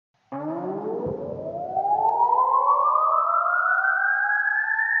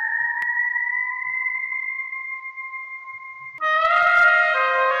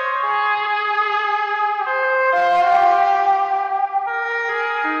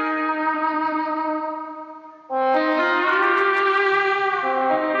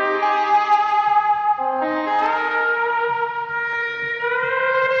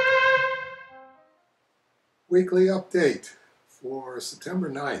weekly update for September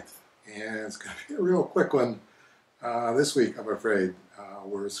 9th, and it's going to be a real quick one this week, I'm afraid.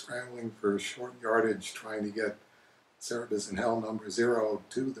 We're scrambling for short yardage, trying to get Cerebus In Hell number 0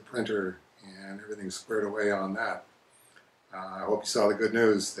 to the printer, and everything's squared away on that. I hope you saw the good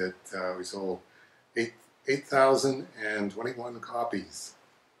news that we sold 8,021 copies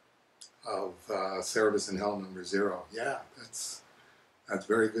of Cerebus In Hell number 0. Yeah, that's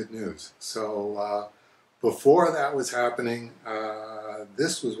very good news. So before that was happening,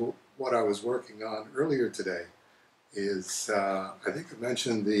 this was what I was working on earlier today. I think I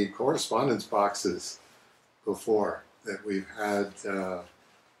mentioned the correspondence boxes before that we've had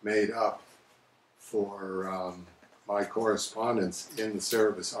made up for my correspondence in the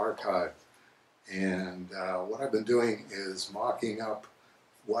Cerebus archive. And what I've been doing is mocking up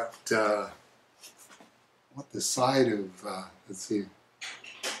what the side of, let's see.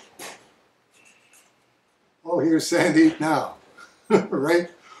 Oh, here's Sandeep now, right?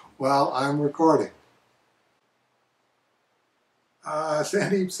 While I'm recording.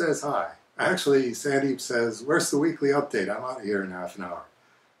 Sandeep says hi. Actually, Sandeep says, where's the weekly update? I'm out of here in half an hour.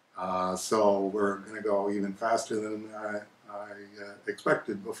 So we're going to go even faster than I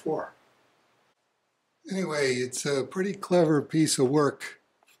expected before. Anyway, it's a pretty clever piece of work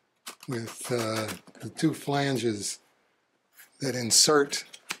with the two flanges that insert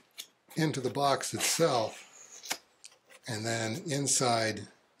into the box itself, and then inside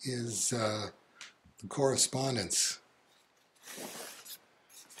is the correspondence.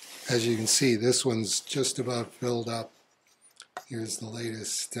 As you can see, this one's just about filled up. Here's the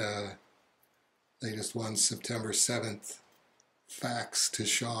latest one, September 7th, fax to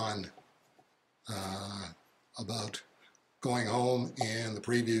Sean about going home, and the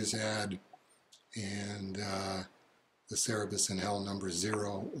previews ad, and the Cerebus In Hell number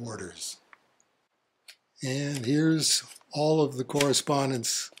 0 orders. And here's all of the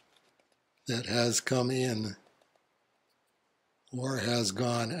correspondence that has come in or has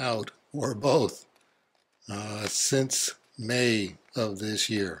gone out, or both, since May of this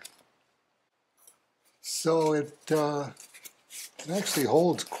year. So it actually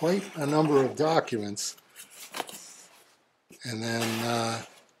holds quite a number of documents, and then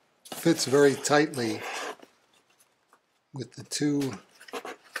fits very tightly with the two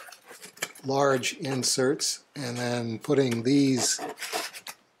large inserts, and then putting these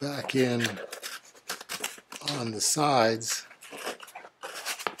back in on the sides.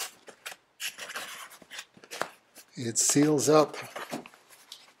 It seals up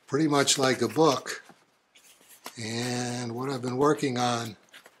pretty much like a book, and what I've been working on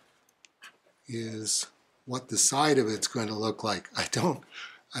is what the side of it's going to look like. I don't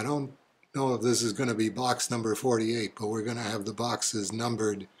know if this is going to be box number 48, but we're going to have the boxes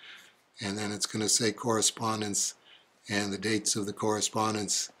numbered, and then it's going to say correspondence and the dates of the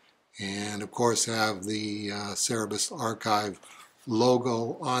correspondence, and of course have the Cerebus archive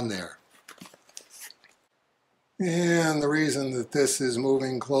logo on there. And the reason that this is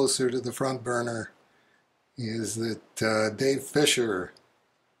moving closer to the front burner is that Dave Fisher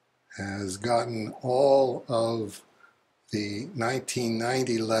has gotten all of the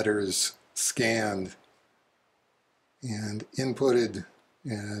 1990 letters scanned and inputted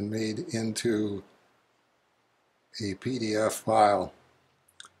and made into a PDF file.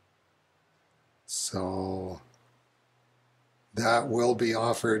 So that will be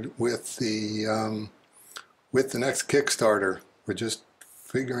offered with the next Kickstarter. We're just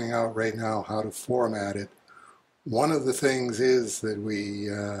figuring out right now how to format it. One of the things is that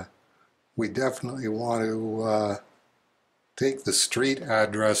we definitely want to take the street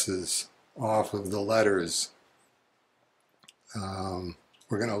addresses off of the letters.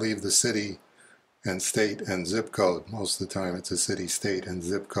 We're going to leave the city and state and zip code. Most of the time it's a city, state, and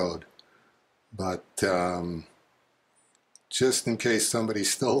zip code. But just in case somebody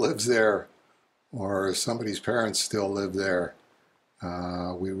still lives there, or somebody's parents still live there,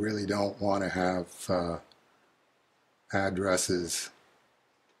 we really don't want to have addresses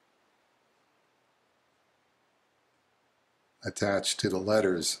attached to the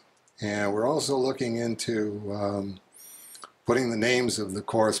letters. And we're also looking into putting the names of the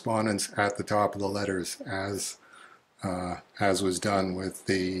correspondence at the top of the letters, as was done with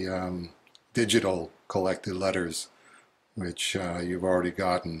the digital collected letters, which you've already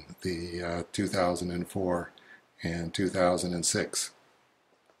gotten, the 2004 and 2006.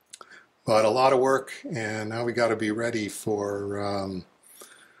 But a lot of work, and now we got to be ready for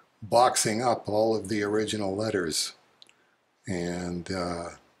boxing up all of the original letters and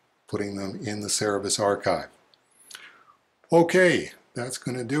putting them in the Cerebus archive. Okay, that's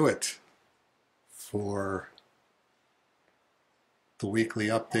going to do it for the weekly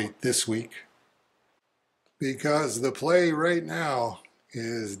update this week, because the play right now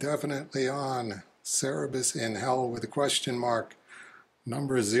is definitely on Cerebus in Hell with a question mark,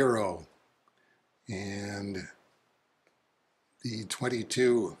 number 0, and the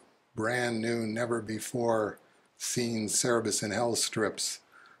 22 brand new, never before seen Cerebus in Hell strips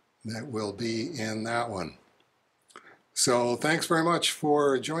that will be in that one. So thanks very much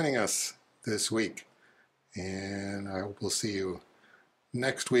for joining us this week, and I hope we'll see you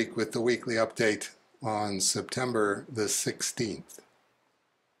next week with the weekly update on September the 16th.